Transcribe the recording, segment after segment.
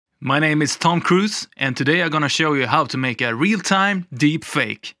My name is Tom Cruise, and today I'm gonna show you how to make a real-time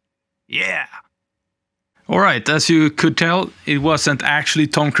deepfake. Yeah! Alright, as you could tell, it wasn't actually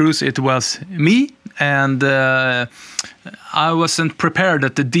Tom Cruise, it was me, and I wasn't prepared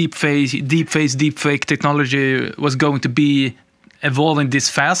that the deepfake technology was going to be evolving this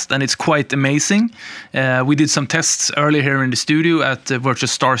fast, and it's quite amazing. We did some tests earlier here in the studio at Virtual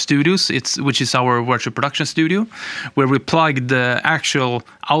Star Studios, which is our virtual production studio, where we plugged the actual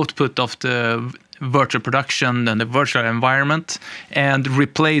output of the virtual production and the virtual environment and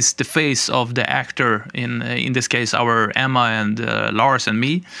replaced the face of the actor, in this case our Emma and Lars and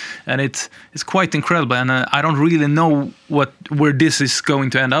me, and it's quite incredible. And I don't really know where this is going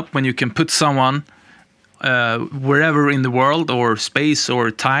to end up when you can put someone wherever in the world or space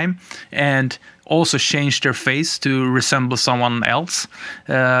or time and also change their face to resemble someone else.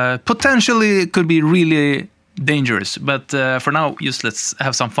 Potentially it could be really dangerous, but for now just let's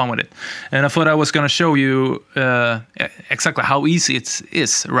have some fun with it. And I thought I was going to show you exactly how easy it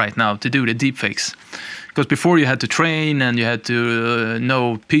is right now to do the deepfakes. Because before you had to train and you had to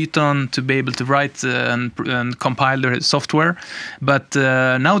know Python to be able to write and compile the software. But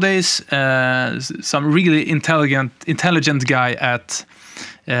nowadays, some really intelligent guy at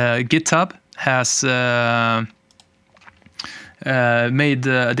GitHub has made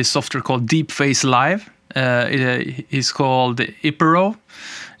this software called Deepface Live. It's called Ipero,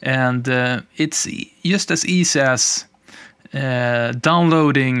 and it's just as easy as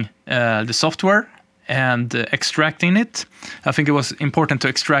downloading the software and extracting it. I think it was important to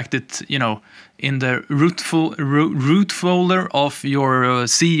extract it, in the root folder of your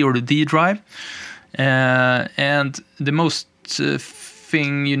C or the D drive. And the most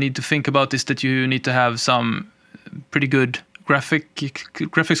thing you need to think about is that you need to have some pretty good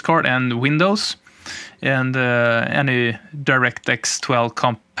graphics card and Windows, and any DirectX 12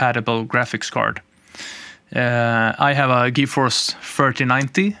 compatible graphics card. I have a GeForce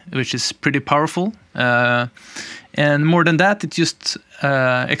 3090, which is pretty powerful. And more than that, it's just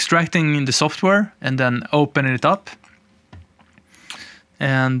extracting the software and then opening it up.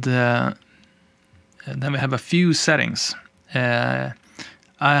 And then we have a few settings. I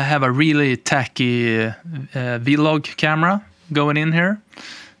have a really tacky vlog camera going in here.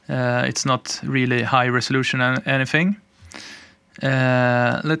 It's not really high resolution or anything.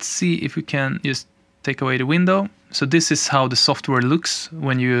 Let's see if we can just take away the window. So this is how the software looks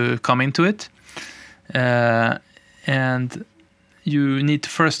when you come into it. And you need to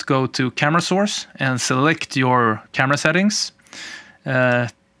first go to camera source and select your camera settings.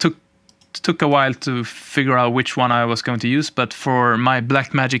 Took a while to figure out which one I was going to use, but for my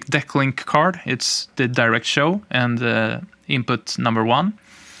Blackmagic Decklink card, it's the direct show and input number 1.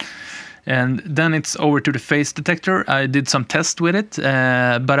 And then it's over to the face detector. I did some tests with it,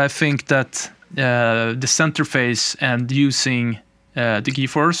 but I think that the center face and using the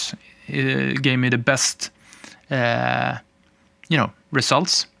GeForce gave me the best,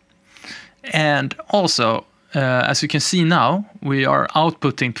 results. And also, as you can see now, we are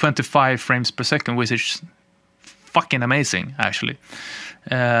outputting 25 frames per second, which is fucking amazing, actually.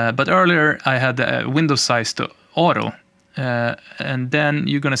 But earlier I had the window size to auto, and then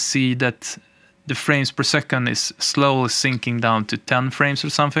you're gonna see that the frames per second is slowly sinking down to 10 frames or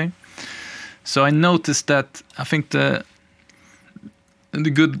something. So I noticed that I think the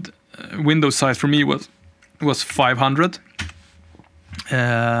good window size for me was 500,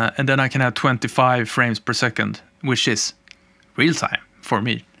 and then I can have 25 frames per second, which is real time for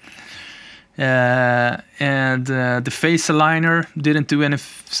me. And the face aligner didn't do any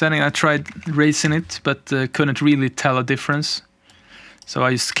setting. I tried raising it, but couldn't really tell a difference. So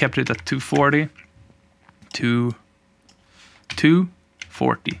I just kept it at 240 to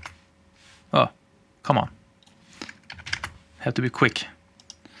 240. Oh, come on. Have to be quick.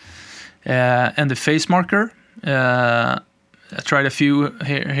 And the face marker, I tried a few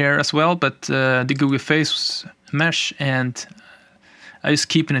here as well, but the Google Face Mesh, and I just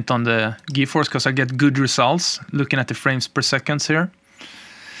keeping it on the GeForce because I get good results looking at the frames per second here.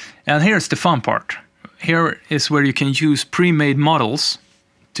 And here's the fun part. Here is where you can use pre-made models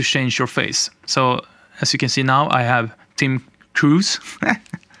to change your face. So as you can see now, I have Tim Cruise.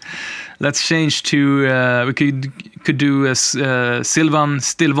 Let's change to, we could do Sylvan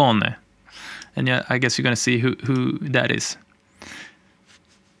Stilvone. And yeah, I guess you're going to see who that is.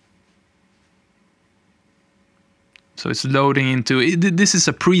 So it's loading into, this is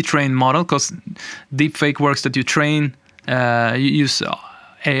a pre-trained model because deepfake works that you train, you use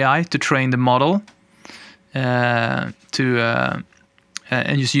AI to train the model and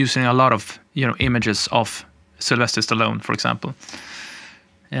just using a lot of images of Sylvester Stallone, for example.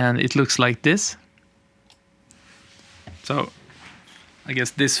 and it looks like this. So I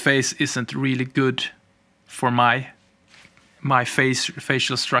guess this face isn't really good for my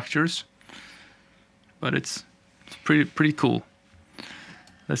facial structures, but it's pretty cool.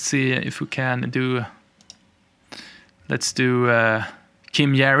 Let's see if we can do. Let's do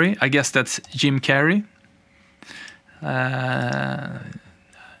Kim Carrey. I guess that's Jim Carrey.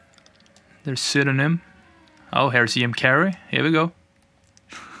 There's pseudonym. Oh, here's Jim Carrey. Here we go.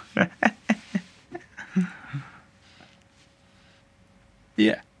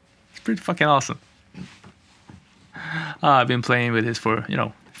 Yeah, it's pretty fucking awesome. I've been playing with this for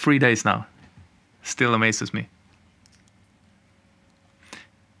 3 days now. Still amazes me.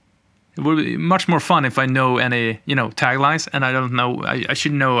 It would be much more fun if I know any taglines, and I don't know. I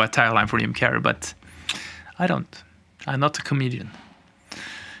should know a tagline for Jim Carrey, but I don't. I'm not a comedian.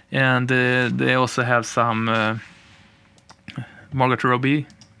 And they also have some Margot Robbie.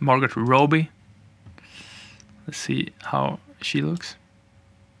 Let's see how she looks.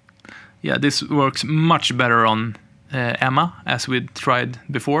 Yeah, this works much better on Emma, as we tried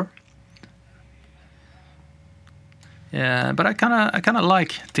before. Yeah, but I kind of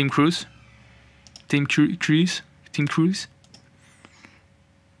like Tim Cruise.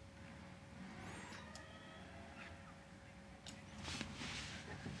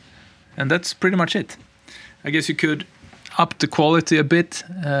 And that's pretty much it. I guess you could up the quality a bit.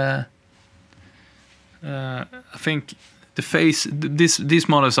 I think the face, these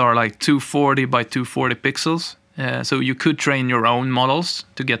models are like 240 by 240 pixels. So you could train your own models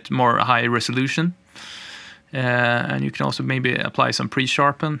to get more high resolution. And you can also maybe apply some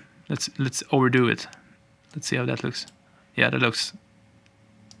pre-sharpen. Let's overdo it. Let's see how that looks. Yeah, that looks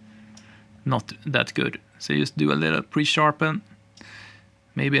not that good. So just do a little pre-sharpen.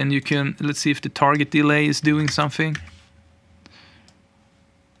 Maybe, and you can, let's see if the target delay is doing something.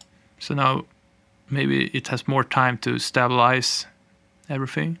 So now maybe it has more time to stabilize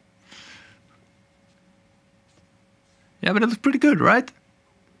everything. Yeah, but it looks pretty good, right?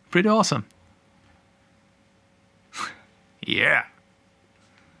 Pretty awesome. Yeah.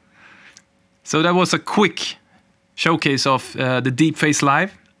 So that was a quick showcase of the Deepfake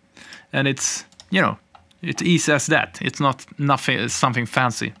Live, and it's it's easy as that. It's not something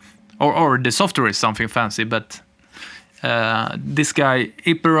fancy, or the software is something fancy, but this guy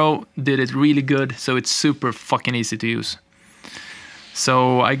Ipero did it really good, so it's super fucking easy to use.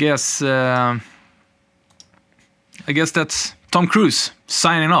 So I guess that's Tom Cruise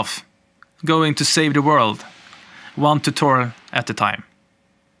signing off, going to save the world, one tutorial at a time.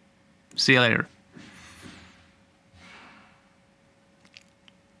 See you later.